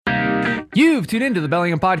You've tuned into the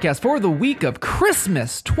Bellingham Podcast for the week of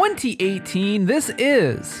Christmas 2018. This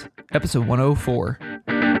is episode 104.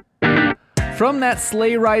 From that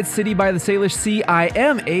sleigh ride city by the Salish Sea, I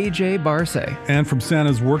am AJ Barce. And from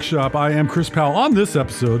Santa's Workshop, I am Chris Powell. On this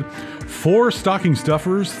episode, 4 stocking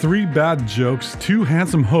stuffers, 3 bad jokes, 2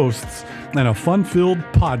 handsome hosts, and a fun-filled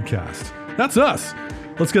podcast. That's us.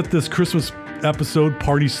 Let's get this Christmas episode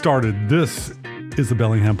party started. This is the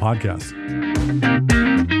Bellingham Podcast.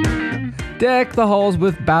 Deck the halls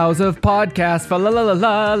with boughs of podcast. Fa la la la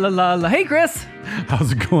la la la la. Hey, Chris.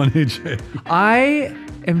 How's it going, AJ? I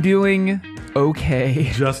am doing okay.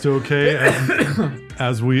 Just okay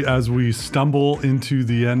as we stumble into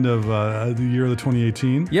the end of the year of the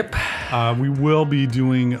 2018. Yep. We will be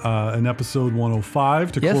doing an episode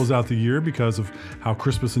 105 to Yes. close out the year because of how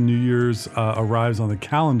Christmas and New Year's arrives on the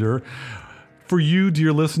calendar. For you,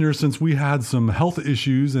 dear listeners, since we had some health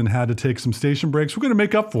issues and had to take some station breaks, we're going to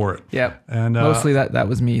make up for it. Yep. And Mostly that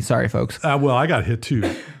was me. Sorry, folks. well, I got hit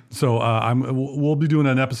too. So we'll be doing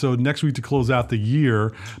an episode next week to close out the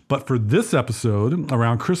year. But for this episode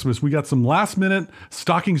around Christmas, we got some last minute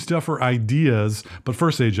stocking stuffer ideas. But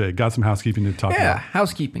first, AJ, got some housekeeping to talk Yeah, about.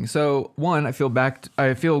 housekeeping. So one, I feel glad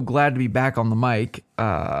to be back on the mic.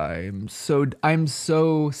 I'm so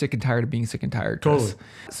sick and tired of being sick and tired, Chris. Totally.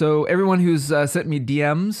 So everyone who's sent me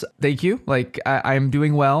DMs, thank you. Like I'm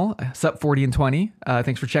doing well. Sup 40 and 20.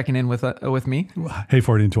 Thanks for checking in with me. Hey,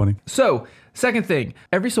 40 and 20. So second thing,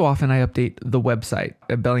 every so often I update the website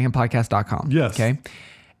at bellinghampodcast.com. Yes. Okay.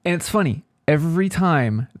 And it's funny. Every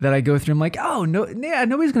time that I go through, I'm like, oh, no, yeah,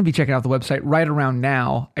 nobody's going to be checking out the website right around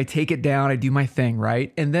now. I take it down. I do my thing,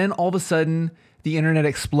 right? And then all of a sudden, the internet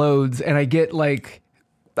explodes and I get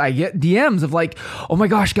DMs of like, oh my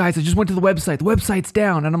gosh, guys, I just went to the website. The website's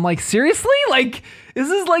down. And I'm like, seriously? Like, this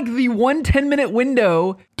is like the 1 10-minute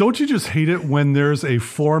window. Don't you just hate it when there's a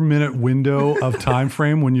 4-minute window of time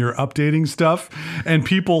frame when you're updating stuff and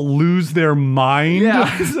people lose their mind,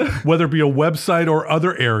 whether it be a website or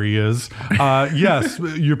other areas? Yes,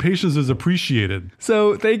 your patience is appreciated.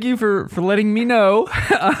 So thank you for letting me know.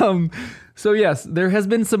 So yes, there has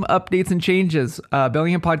been some updates and changes.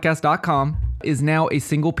 BellinghamPodcast.com is now a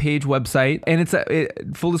single page website, and it's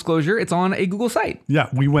full disclosure, it's on a Google site. Yeah,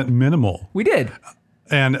 we went minimal. We did.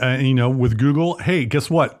 And, with Google, hey, guess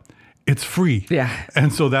what? It's free. Yeah.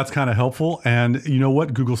 And so that's kind of helpful. And you know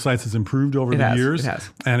what? Google Sites has improved over the years. It has.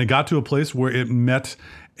 And it got to a place where it met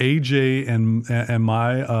AJ and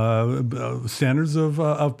my standards of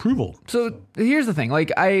approval. So here's the thing.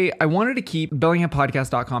 Like I wanted to keep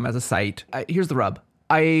BellinghamPodcast.com as a site. Here's the rub.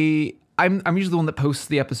 I'm usually the one that posts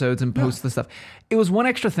the episodes and posts the stuff. It was one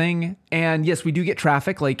extra thing. And yes, we do get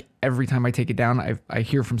traffic. Like every time I take it down, I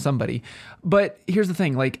hear from somebody. But here's the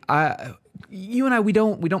thing. Like you and I, we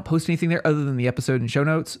don't post anything there other than the episode and show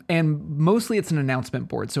notes. And mostly it's an announcement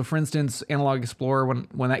board. So for instance, Analog Explorer,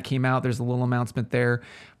 when that came out, there's a little announcement there.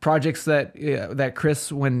 Projects that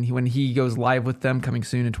Chris, when he goes live with them coming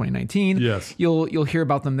soon in 2019, yes, you'll hear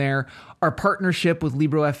about them there. Our partnership with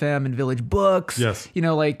Libro FM and Village Books, yes,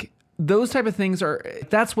 like those type of things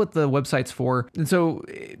that's what the website's for. And so,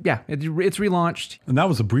 yeah, it's relaunched. And that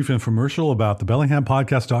was a brief infomercial about the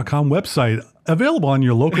BellinghamPodcast.com website available on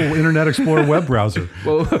your local Internet Explorer web browser.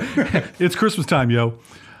 Whoa. It's Christmas time, yo.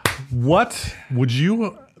 What would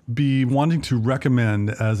you be wanting to recommend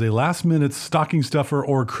as a last minute stocking stuffer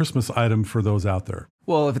or Christmas item for those out there?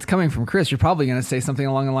 Well, if it's coming from Chris, you're probably going to say something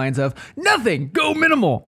along the lines of nothing, go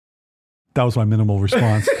minimal. That was my minimal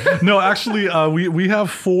response. No, actually, we have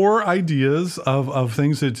 4 ideas of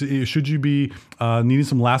things that should you be needing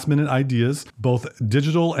some last minute ideas, both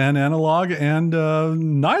digital and analog, and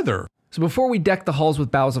neither. So before we deck the halls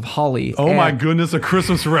with boughs of holly. Oh my goodness, a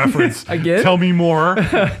Christmas reference. Again? Tell me more.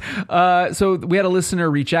 So we had a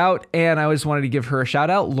listener reach out and I just wanted to give her a shout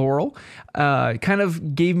out, Laurel. Kind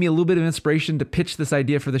of gave me a little bit of inspiration to pitch this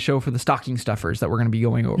idea for the show for the stocking stuffers that we're going to be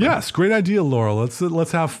going over. Yes, great idea, Laurel.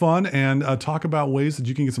 Let's have fun and talk about ways that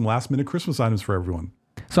you can get some last minute Christmas items for everyone.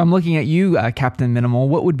 So I'm looking at you, Captain Minimal.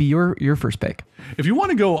 What would be your first pick? If you want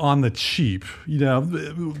to go on the cheap,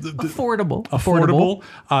 affordable,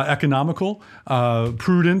 economical,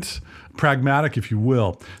 prudent, pragmatic, if you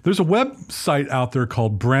will. There's a website out there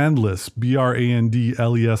called Brandless,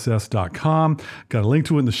 BRANDLESS.com. Got a link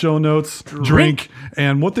to it in the show notes. Drink.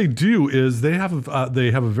 And what they do is they have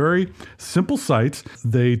a very simple site.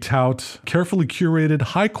 They tout carefully curated,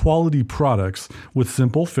 high quality products with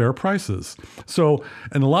simple, fair prices. So,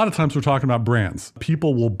 and a lot of times we're talking about brands.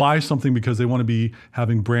 People will buy something because they want to be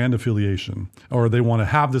having brand affiliation, or they want to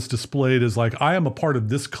have this displayed as like, I am a part of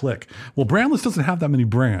this clique. Well, Brandless doesn't have that many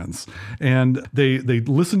brands. And they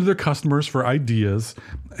listen to their customers for ideas.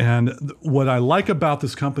 And what I like about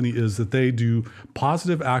this company is that they do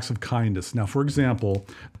positive acts of kindness. Now, for example,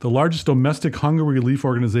 the largest domestic hunger relief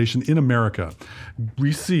organization in America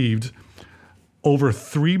received over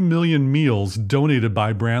 3 million meals donated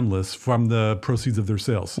by Brandless from the proceeds of their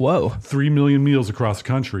sales. Whoa. 3 million meals across the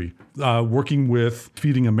country, working with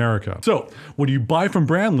Feeding America. So when you buy from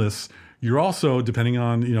Brandless, you're also, depending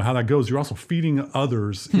on how that goes, you're also feeding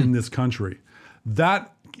others in this country.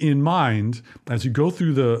 That in mind, as you go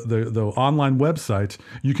through the online website,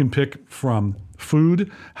 you can pick from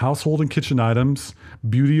food, household and kitchen items,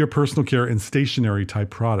 beauty or personal care, and stationery type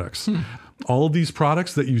products. All of these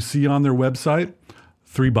products that you see on their website,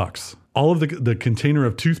 $3. All of the container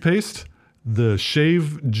of toothpaste, the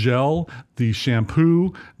shave gel, the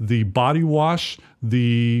shampoo, the body wash,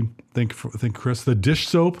 the dish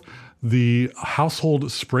soap, the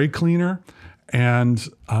household spray cleaner, and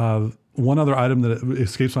one other item that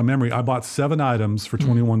escapes my memory. I bought 7 items for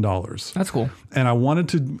 $21. That's cool. And I wanted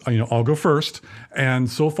to, I'll go first. And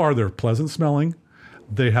so far, they're pleasant smelling.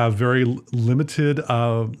 They have very limited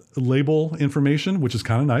label information, which is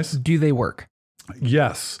kind of nice. Do they work?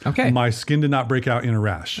 Yes. Okay. My skin did not break out in a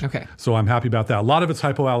rash. Okay. So I'm happy about that. A lot of it's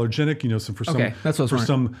hypoallergenic. For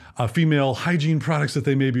some female hygiene products that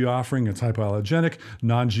they may be offering, it's hypoallergenic,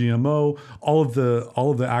 non-GMO. All of the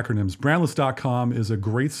acronyms. Brandless.com is a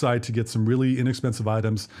great site to get some really inexpensive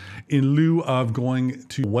items in lieu of going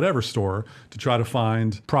to whatever store to try to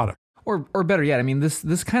find product. Or better yet, I mean,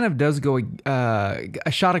 this kind of does go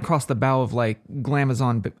a shot across the bow of like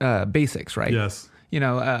Glamazon basics, right? Yes.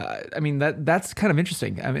 I mean, that's kind of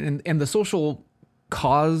interesting. I mean, and the social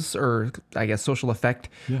cause, or I guess social effect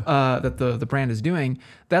that the brand is doing,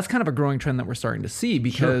 that's kind of a growing trend that we're starting to see,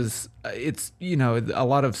 because it's, a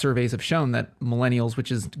lot of surveys have shown that millennials,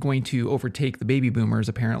 which is going to overtake the baby boomers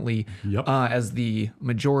apparently as the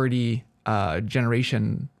majority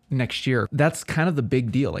generation next year. That's kind of the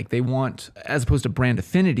big deal. Like, they want, as opposed to brand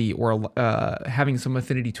affinity or having some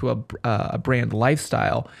affinity to a brand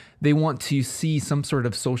lifestyle, they want to see some sort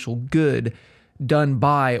of social good done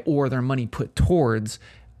by, or their money put towards,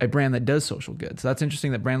 a brand that does social good. So that's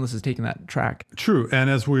interesting that Brandless is taking that track. True. And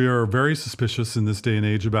as we are very suspicious in this day and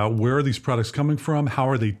age about where are these products coming from, how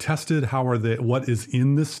are they tested, what is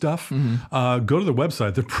in this stuff, go to their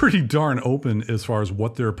website. They're pretty darn open as far as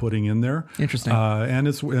what they're putting in there. Interesting. And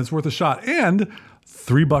it's worth a shot. And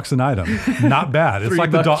 $3 an item. Not bad. It's like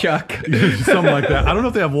the Chuck. Something like that. I don't know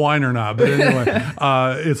if they have wine or not, but anyway,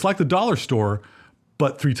 it's like the dollar store,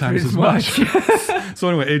 but 3 times as much. So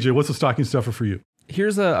anyway, AJ, what's the stocking stuffer for you?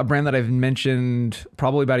 Here's a brand that I've mentioned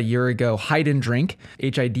probably about a year ago, Hide and Drink,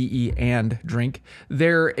 HIDE and Drink.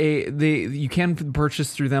 You can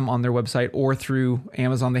purchase through them on their website or through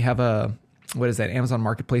Amazon. They have Amazon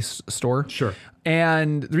Marketplace store. Sure.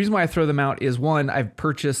 And the reason why I throw them out is, one, I've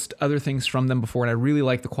purchased other things from them before, and I really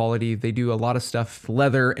like the quality. They do a lot of stuff,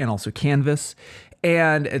 leather and also canvas.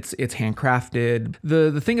 And it's handcrafted.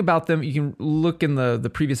 The thing about them, you can look in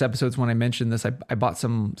the previous episodes when I mentioned this. I bought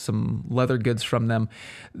some leather goods from them.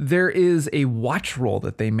 There is a watch roll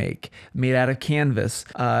that they make made out of canvas.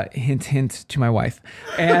 Hint, hint to my wife.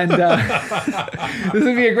 And this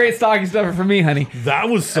would be a great stocking stuffer for me, honey. That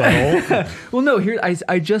was subtle. Well, no, here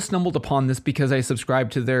I just stumbled upon this because I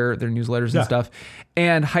subscribe to their newsletters and stuff.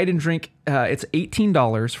 And Hide and Drink, it's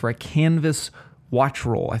 $18 for a canvas watch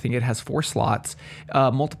roll. I think it has 4 slots,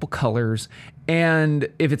 multiple colors. And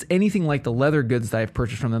if it's anything like the leather goods that I've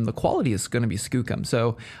purchased from them, the quality is going to be skookum.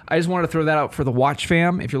 So I just wanted to throw that out for the watch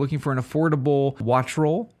fam. If you're looking for an affordable watch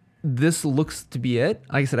roll, this looks to be it.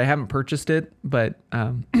 Like I said, I haven't purchased it, but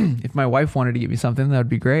if my wife wanted to get me something, that would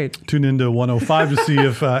be great. Tune into 105 to see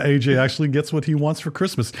if AJ actually gets what he wants for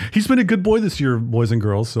Christmas. He's been a good boy this year, boys and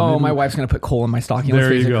girls. So my wife's going to put coal in my stocking.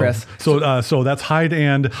 There you go. Chris. So that's Hide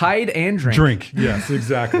and Drink. Drink. Yes,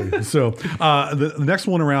 exactly. So the next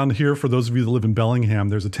one around here, for those of you that live in Bellingham,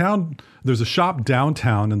 there's a shop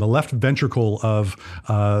downtown in the left ventricle of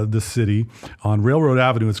the city on Railroad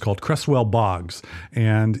Avenue. It's called Cresswell Boggs.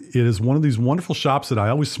 And it is one of these wonderful shops that I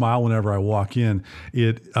always smile whenever I walk in.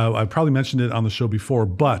 I probably mentioned it on the show before,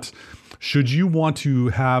 but should you want to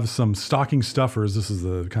have some stocking stuffers, this is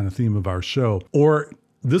the kind of theme of our show, or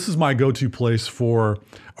this is my go-to place for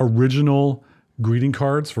original greeting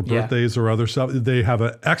cards for birthdays or other stuff. They have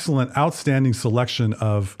an excellent, outstanding selection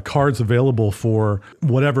of cards available for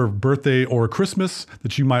whatever birthday or Christmas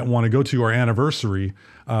that you might want to go to, or anniversary.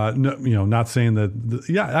 No, not saying that.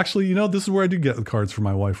 Yeah, actually, this is where I do get the cards for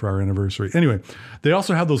my wife for our anniversary. Anyway, they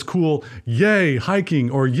also have those cool yay hiking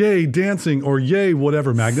or yay dancing or yay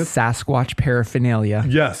whatever magnets. Sasquatch paraphernalia.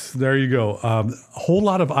 Yes, there you go. A whole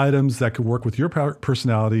lot of items that could work with your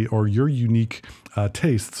personality or your unique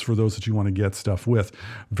tastes for those that you want to get stuff with.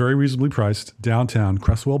 Very reasonably priced, downtown,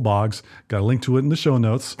 Cresswell Boggs. Got a link to it in the show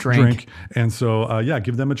notes. Drink. And so,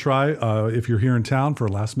 give them a try if you're here in town for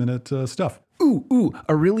last minute stuff. Ooh,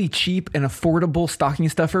 a really cheap and affordable stocking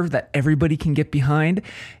stuffer that everybody can get behind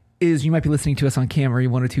is you might be listening to us on Camry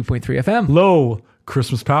 102.3 FM. Low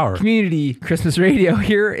Christmas power. Community Christmas radio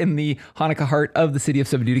here in the Hanukkah heart of the city of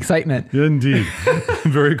subdued excitement. Indeed.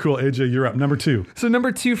 Very cool. AJ, you're up. Number 2. So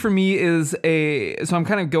number 2 for me is so I'm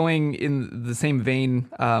kind of going in the same vein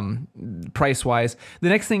price wise. The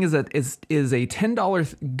next thing is a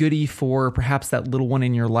 $10 goodie for perhaps that little one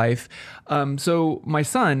in your life. So my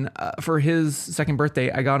son, for his second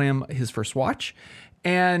birthday, I got him his first watch.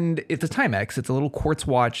 And it's a Timex. It's a little quartz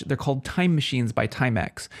watch. They're called Time Machines by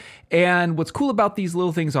Timex. And what's cool about these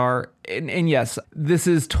little things are, and yes, this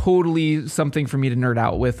is totally something for me to nerd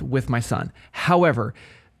out with my son. However,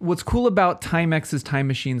 what's cool about Timex's time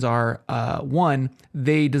machines are, 1,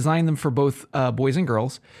 they design them for both boys and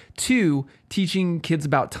girls. 2, teaching kids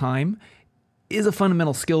about time is a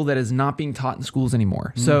fundamental skill that is not being taught in schools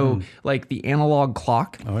anymore. So like the analog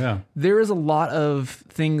clock. Oh yeah. There is a lot of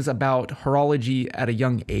things about horology at a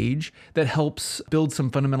young age that helps build some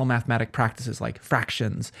fundamental mathematic practices like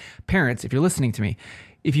fractions. Parents, if you're listening to me,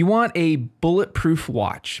 if you want a bulletproof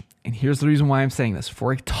watch, and here's the reason why I'm saying this,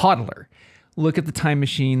 for a toddler, look at the Time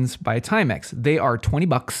Machines by Timex. They are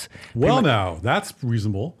 $20. Well, now that's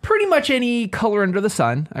reasonable. Pretty much any color under the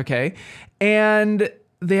sun. Okay. And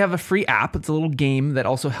they have a free app. It's a little game that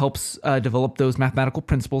also helps develop those mathematical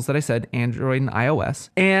principles that I said, Android and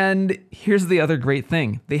iOS. And here's the other great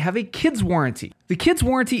thing. They have a kids warranty. The kids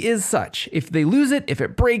warranty is such: if they lose it, if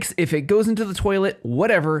it breaks, if it goes into the toilet,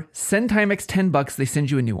 whatever, send Timex $10, they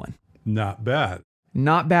send you a new one. Not bad.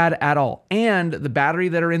 Not bad at all. And the battery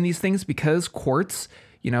that are in these things, because quartz,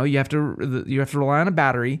 you have to rely on a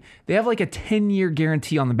battery. They have like a 10-year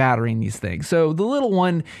guarantee on the battery in these things. So the little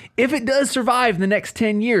one, if it does survive the next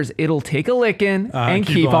 10 years, it'll take a licking and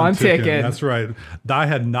keep on ticking. That's right. I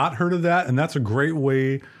had not heard of that, and that's a great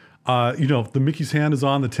way. The Mickey's hand is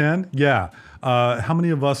on the 10. Yeah. How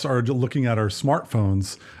many of us are looking at our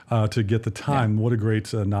smartphones to get the time? Yeah. What a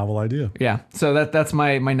great novel idea. Yeah. So that's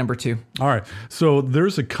my number 2. All right. So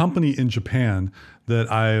there's a company in Japan that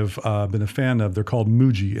I've been a fan of. They're called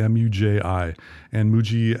Muji, M-U-J-I. And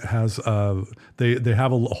Muji has, they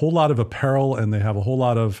have a whole lot of apparel and they have a whole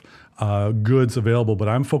lot of goods available, but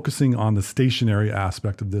I'm focusing on the stationery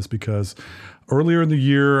aspect of this because earlier in the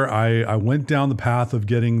year, I went down the path of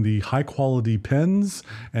getting the high quality pens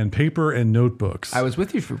and paper and notebooks. I was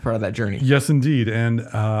with you for part of that journey. Yes, indeed. And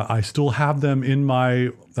I still have them in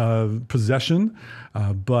my possession,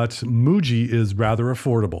 but Muji is rather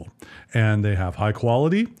affordable. And they have high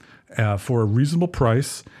quality for a reasonable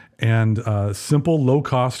price and simple,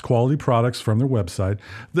 low-cost quality products from their website.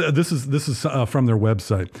 This is from their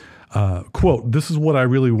website. Quote, "This is what I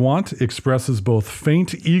really want, expresses both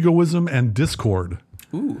faint egoism and discord."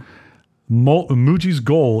 Ooh. Muji's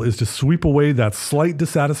goal is to sweep away that slight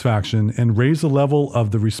dissatisfaction and raise the level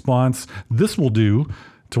of the response this will do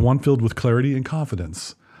to one filled with clarity and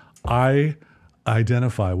confidence. I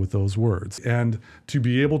identify with those words. And to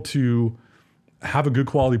be able to have a good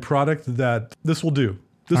quality product that this will do.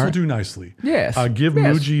 This will do nicely. Yes. Give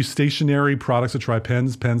Muji stationery products a try,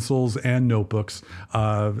 pens, pencils, and notebooks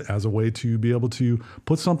as a way to be able to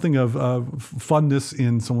put something of funness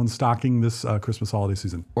in someone's stocking this Christmas holiday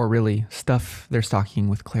season. Or really stuff their stocking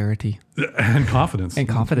with clarity. And confidence. And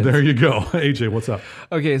confidence. There you go. AJ, what's up?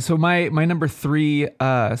 Okay, so my number 3,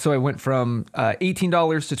 so I went from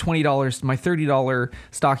 $18 to $20, my $30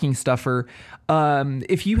 stocking stuffer.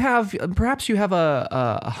 If you have, perhaps you have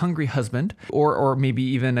a hungry husband, or maybe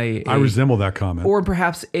even I resemble that comment. Or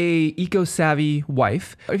perhaps a eco-savvy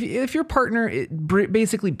wife. If your partner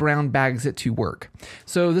basically brown bags it to work.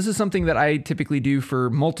 So this is something that I typically do for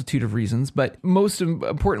a multitude of reasons, but most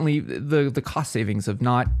importantly, the cost savings of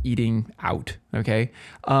not eating out, okay?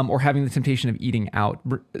 Or having the temptation of eating out.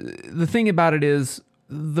 The thing about it is,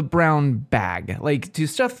 the brown bag, like to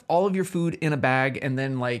stuff all of your food in a bag and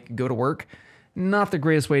then like go to work, not the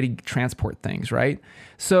greatest way to transport things, right?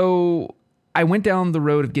 So I went down the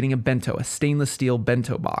road of getting a stainless steel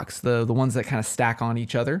bento box, the ones that kind of stack on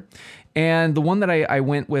each other. And the one that I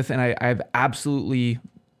went with and I've absolutely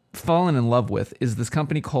fallen in love with is this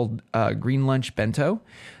company called Green Lunch Bento.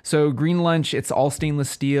 So Green Lunch, it's all stainless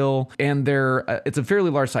steel, and it's a fairly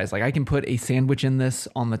large size. Like I can put a sandwich in this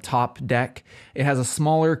on the top deck. It has a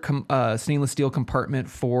smaller stainless steel compartment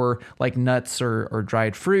for like nuts or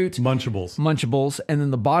dried fruit. Munchables. And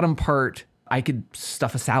then the bottom part, I could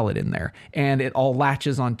stuff a salad in there, and it all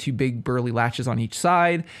latches on two big burly latches on each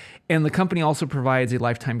side. And the company also provides a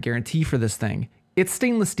lifetime guarantee for this thing. It's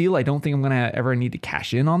stainless steel. I don't think I'm going to ever need to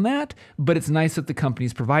cash in on that, but it's nice that the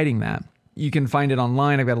company's providing that. You can find it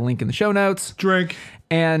online. I've got a link in the show notes. Drink.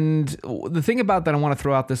 And the thing about that, I want to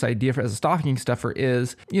throw out this idea as a stocking stuffer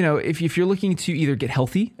is, if you're looking to either get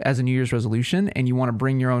healthy as a New Year's resolution and you want to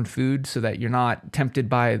bring your own food so that you're not tempted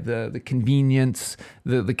by the convenience,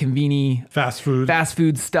 the convenient fast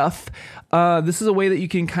food stuff, this is a way that you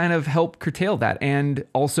can kind of help curtail that, and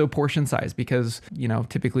also portion size, because,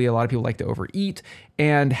 typically a lot of people like to overeat,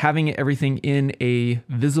 and having everything in a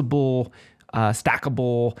visible,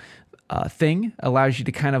 stackable thing allows you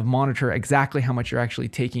to kind of monitor exactly how much you're actually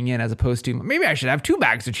taking in, as opposed to maybe I should have 2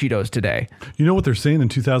 bags of Cheetos today. You know what they're saying in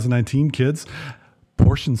 2019, kids?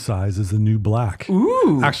 Portion size is the new black.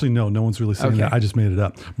 Ooh. Actually, no one's really saying that. I just made it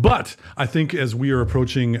up. But I think as we are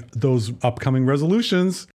approaching those upcoming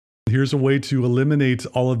resolutions, here's a way to eliminate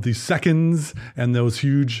all of the seconds and those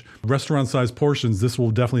huge restaurant-sized portions. This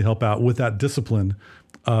will definitely help out with that discipline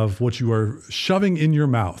of what you are shoving in your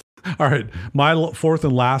mouth. All right, my fourth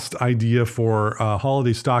and last idea for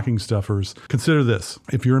holiday stocking stuffers. Consider this.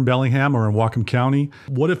 If you're in Bellingham or in Whatcom County,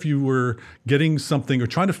 what if you were getting something or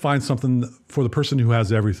trying to find something for the person who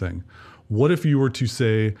has everything? What if you were to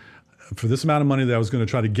say, for this amount of money that I was going to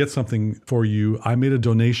try to get something for you, I made a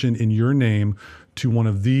donation in your name to one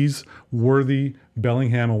of these worthy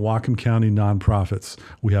Bellingham and Whatcom County nonprofits.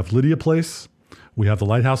 We have Lydia Place. We have the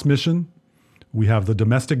Lighthouse Mission. We have the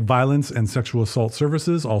Domestic Violence and Sexual Assault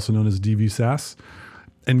Services, also known as DVSAS,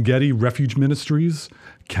 Engedi Refuge Ministries,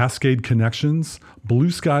 Cascade Connections,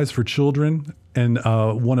 Blue Skies for Children, and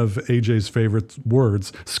one of AJ's favorite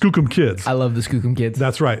words, Skookum Kids. I love the Skookum Kids.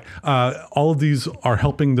 That's right. All of these are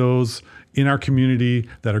helping those in our community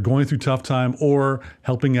that are going through tough time or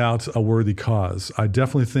helping out a worthy cause. I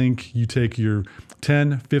definitely think you take your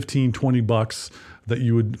 10, 15, 20 bucks that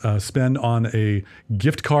you would spend on a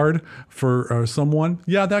gift card for someone.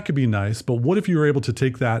 Yeah, that could be nice. But what if you were able to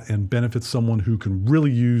take that and benefit someone who can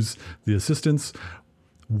really use the assistance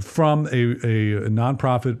from a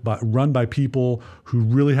nonprofit run by people who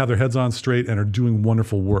really have their heads on straight and are doing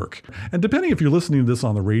wonderful work. And depending if you're listening to this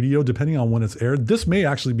on the radio, depending on when it's aired, this may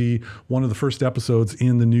actually be one of the first episodes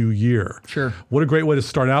in the new year. Sure. What a great way to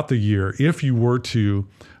start out the year. If you were to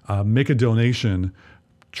make a donation,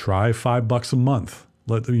 try $5 a month.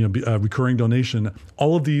 A recurring donation.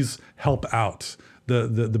 All of these help out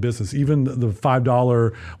the business. Even the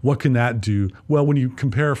 $5, what can that do? Well, when you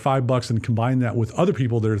compare $5 and combine that with other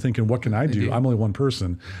people that are thinking, what can I do? I'm only one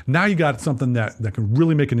person. Now you got something that can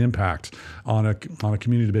really make an impact on a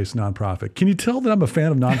community-based nonprofit. Can you tell that I'm a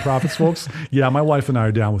fan of nonprofits, folks? Yeah, my wife and I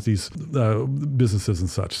are down with these businesses and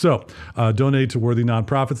such. So donate to worthy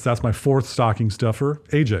nonprofits. That's my fourth stocking stuffer.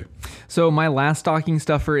 AJ. So my last stocking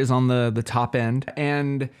stuffer is on the top end,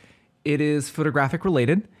 and it is photographic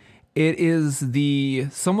related. It is the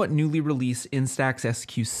somewhat newly released Instax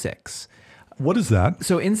SQ6. What is that?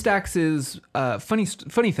 So Instax is a funny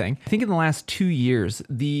thing. I think in the last 2 years,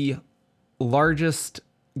 the largest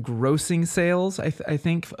grossing sales, I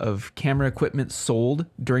think, of camera equipment sold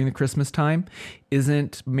during the Christmas time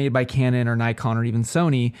isn't made by Canon or Nikon or even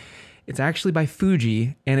Sony. It's actually by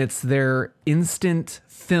Fuji, and it's their instant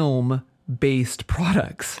film based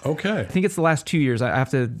products. Okay. I think it's the last 2 years.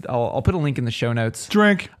 I'll put a link in the show notes.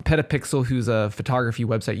 Drink. Petapixel, who's a photography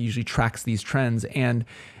website, usually tracks these trends. And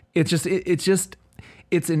it's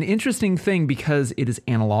an interesting thing because it is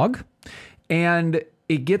analog and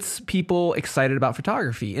it gets people excited about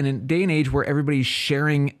photography. In a day and age where everybody's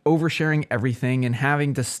oversharing everything and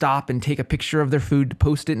having to stop and take a picture of their food to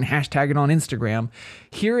post it and hashtag it on Instagram,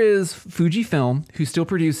 here is Fujifilm, who still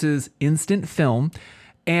produces instant film.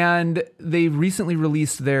 And they recently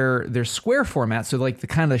released their square format, so like the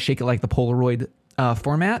kind of shake it like the Polaroid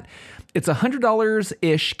format. It's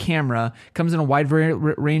 $100-ish camera, comes in a wide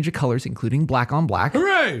range of colors, including black on black.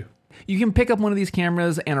 Hooray! You can pick up one of these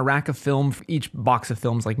cameras and a rack of film. For each box of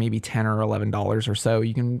films, like maybe $10 or $11 or so.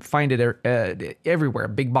 You can find it everywhere,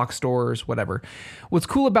 big box stores, whatever. What's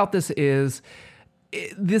cool about this is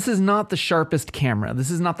this is not the sharpest camera. This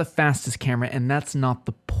is not the fastest camera, and that's not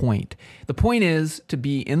the point. The point is to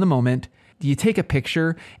be in the moment, you take a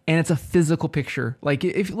picture and it's a physical picture. Like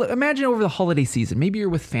if imagine over the holiday season, maybe you're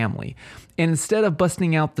with family, and instead of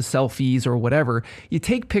busting out the selfies or whatever, you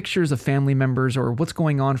take pictures of family members or what's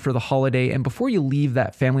going on for the holiday. And before you leave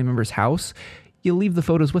that family member's house, you leave the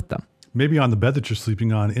photos with them. Maybe on the bed that you're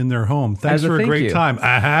sleeping on in their home. Thanks As a for a thank great you. time.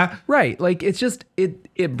 Right. Like it's just,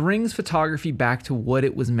 it brings photography back to what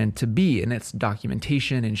it was meant to be, and it's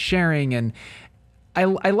documentation and sharing. And I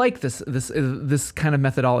like this kind of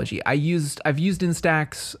methodology. I've used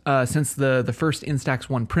Instax since the first Instax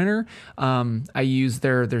One printer. I use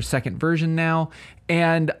their second version now,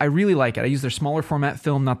 and I really like it. I use their smaller format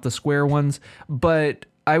film, not the square ones, but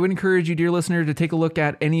I would encourage you, dear listener, to take a look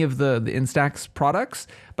at any of the Instax products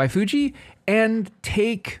by Fuji and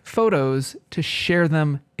take photos to share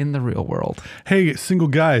them in the real world. Hey, single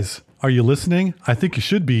guys, are you listening? I think you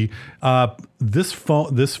should be. This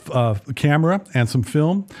camera and some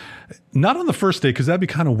film, not on the first date because that'd be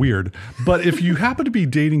kind of weird. But if you happen to be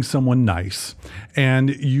dating someone nice and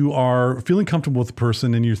you are feeling comfortable with the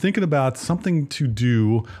person and you're thinking about something to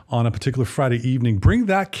do on a particular Friday evening, bring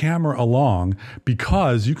that camera along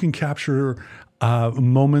because you can capture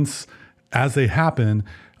moments as they happen,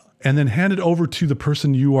 and then hand it over to the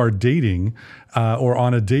person you are dating or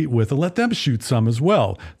on a date with, and let them shoot some as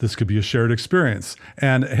well. This could be a shared experience.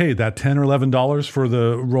 And hey, that $10 or $11 for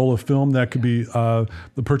the roll of film that could be the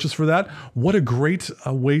purchase for that. What a great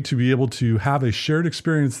way to be able to have a shared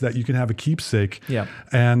experience that you can have a keepsake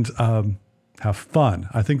and have fun.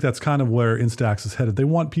 I think that's kind of where Instax is headed. They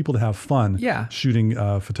want people to have fun shooting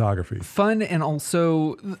photography. Fun, and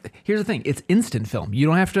also, here's the thing, it's instant film. You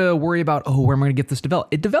don't have to worry about, where am I going to get this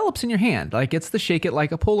developed? It develops in your hand. Like, it's the shake it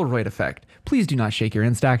like a Polaroid effect. Please do not shake your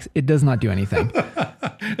Instax. It does not do anything.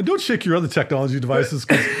 And don't shake your other technology devices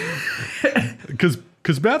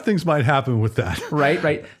because bad things might happen with that.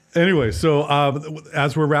 Right. Anyway, so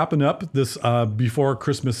as we're wrapping up this before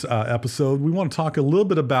Christmas episode, we want to talk a little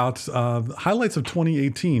bit about highlights of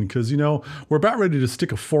 2018 because, we're about ready to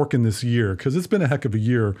stick a fork in this year because it's been a heck of a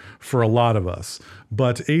year for a lot of us.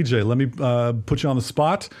 But AJ, let me put you on the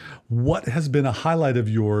spot. What has been a highlight of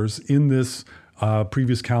yours in this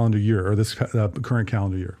previous calendar year or this current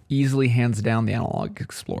calendar year? Easily, hands down, the Analog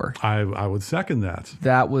Explorer. I would second that.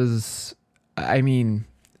 That was,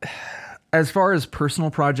 as far as personal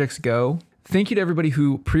projects go, thank you to everybody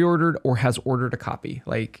who pre-ordered or has ordered a copy.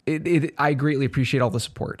 Like I greatly appreciate all the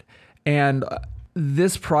support. And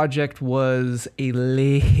this project was a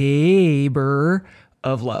labor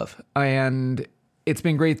of love. And it's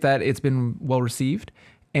been great that it's been well received.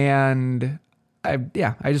 And I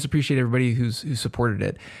just appreciate everybody who supported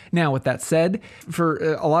it. Now, with that said, for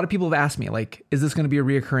a lot of people have asked me, like, is this going to be a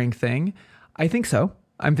reoccurring thing? I think so.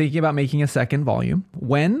 I'm thinking about making a second volume.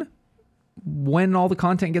 When all the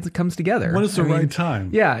content comes together. When is the right time?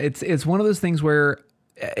 Yeah, it's one of those things where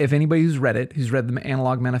if anybody who's read the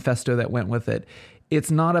Analog Manifesto that went with it, it's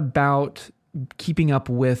not about keeping up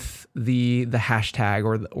with the hashtag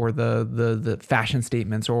or the fashion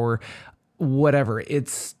statements or whatever.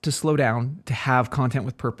 It's to slow down, to have content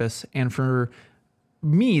with purpose, and for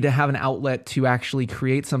me to have an outlet to actually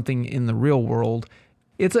create something in the real world.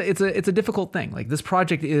 It's a difficult thing. Like, this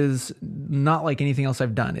project is not like anything else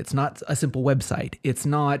I've done. It's not a simple website. It's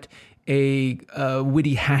not a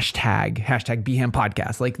witty hashtag BHAM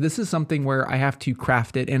podcast. Like, this is something where I have to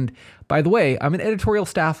craft it. And by the way, I'm an editorial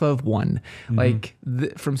staff of one. Mm-hmm.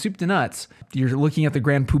 Like, from soup to nuts, you're looking at the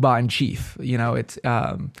grand poobah in chief. It's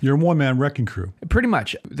you're a one-man wrecking crew. Pretty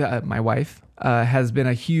much. My wife has been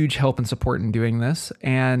a huge help and support in doing this.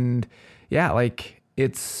 And yeah, like,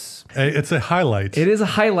 it's a highlight. It is a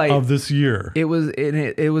highlight of this year. It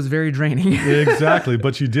was very draining. Exactly,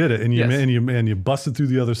 but you did it, and you busted through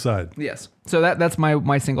the other side. Yes. So that's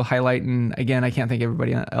my single highlight, and again, I can't thank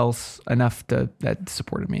everybody else enough that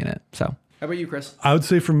supported me in it. So, how about you, Chris? I would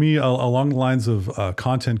say for me, along the lines of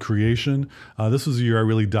content creation, this was a year I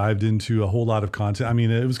really dived into a whole lot of content. I mean,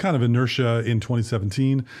 it was kind of inertia in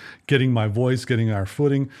 2017, getting my voice, getting our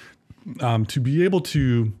footing, to be able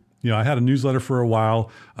to. I had a newsletter for a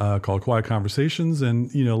while called Quiet Conversations.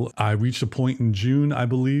 And, I reached a point in June, I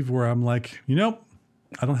believe, where I'm like,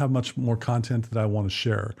 I don't have much more content that I want to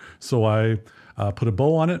share. So I put a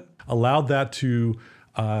bow on it, allowed that to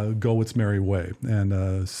go its merry way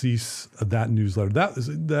and cease that newsletter.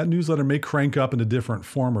 That newsletter may crank up in a different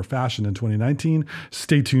form or fashion in 2019.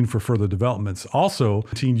 Stay tuned for further developments. Also,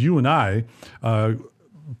 you and I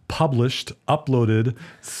published, uploaded,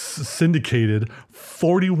 syndicated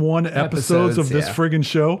 41 episodes of this friggin'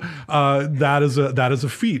 show. That is a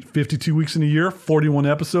feat. 52 weeks in a year, 41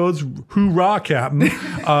 episodes. Hoorah, Captain.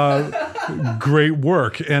 Great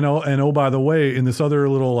work. And by the way, in this other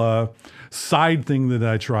little side thing that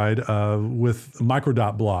I tried with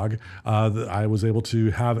Microdot blog, I was able to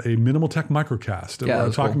have a Minimal Tech microcast. Yeah, where I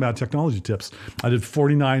was talking about technology tips. I did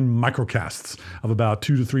 49 microcasts of about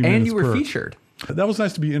 2 to 3 minutes. And you were per. featured. That was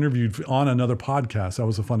nice to be interviewed on another podcast. That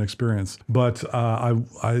was a fun experience. But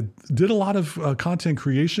I did a lot of content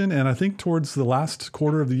creation, and I think towards the last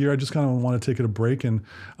quarter of the year, I just kind of want to take it a break and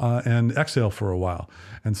exhale for a while.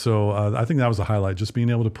 And so I think that was a highlight, just being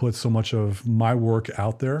able to put so much of my work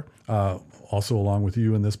out there, also along with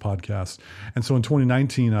you in this podcast. And so in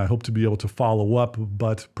 2019, I hope to be able to follow up,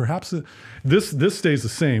 but perhaps this stays the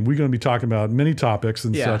same. We're going to be talking about many topics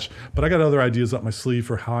and such, but I got other ideas up my sleeve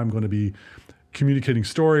for how I'm going to be communicating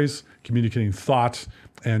stories, communicating thought,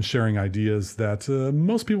 and sharing ideas that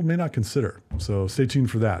most people may not consider. So stay tuned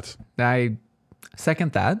for that. I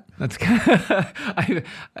second that. That's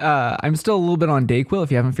I'm still a little bit on Dayquil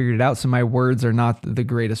if you haven't figured it out. So my words are not the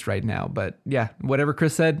greatest right now, but yeah, whatever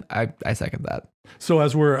Chris said, I second that. So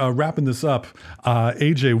as we're wrapping this up,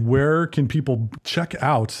 AJ, where can people check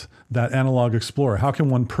out that Analog Explorer? How can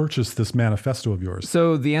one purchase this manifesto of yours?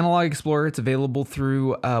 So the Analog Explorer, it's available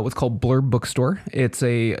through what's called Blurb Bookstore. It's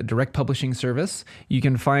a direct publishing service. You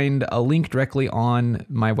can find a link directly on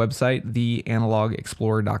my website,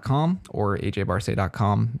 theanalogexplorer.com or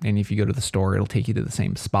ajbarce.com. And if you go to the store, it'll take you to the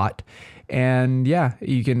same spot. And yeah,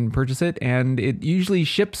 you can purchase it. And it usually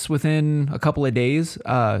ships within a couple of days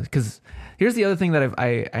because here's the other thing that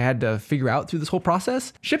I had to figure out through this whole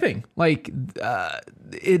process. Shipping. Like,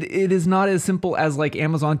 it is not as simple as like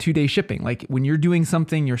Amazon 2-day shipping. Like when you're doing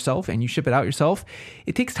something yourself and you ship it out yourself,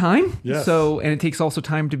 it takes time. Yes. And it takes also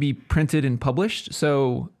time to be printed and published.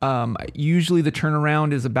 So usually the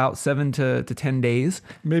turnaround is about 7 to 10 days.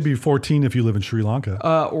 Maybe 14 if you live in Sri Lanka.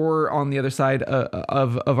 Or on the other side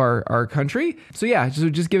of our country. So yeah,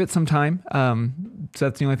 just give it some time. So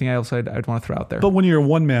that's the only thing I'd want to throw out there. But when you're a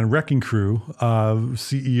one-man wrecking crew,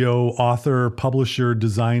 CEO, author, publisher,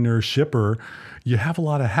 designer, shipper, you have a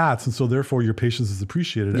lot of hats, and so therefore your patience is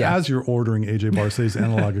appreciated as you're ordering AJ Barce's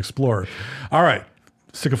Analog Explorer. All right.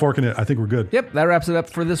 Stick a fork in it. I think we're good. Yep, that wraps it up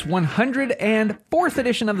for this 104th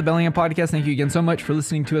edition of the Bellingham Podcast. Thank you again so much for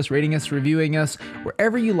listening to us, rating us, reviewing us,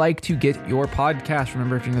 wherever you like to get your podcast.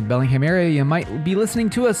 Remember, if you're in the Bellingham area, you might be listening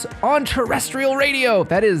to us on terrestrial radio.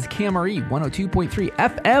 That is KMRE 102.3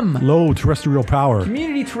 FM. Low terrestrial power.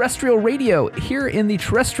 Community terrestrial radio here in the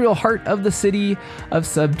terrestrial heart of the city of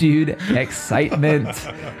subdued excitement.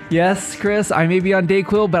 Yes, Chris, I may be on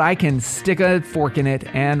Dayquil, but I can stick a fork in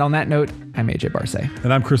it. And on that note, I'm AJ Barce.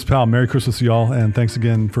 And I'm Chris Powell. Merry Christmas to y'all. And thanks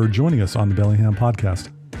again for joining us on the Bellingham Podcast.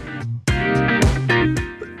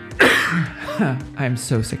 I'm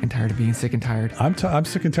so sick and tired of being sick and tired. I'm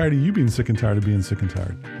sick and tired of you being sick and tired of being sick and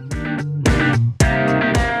tired.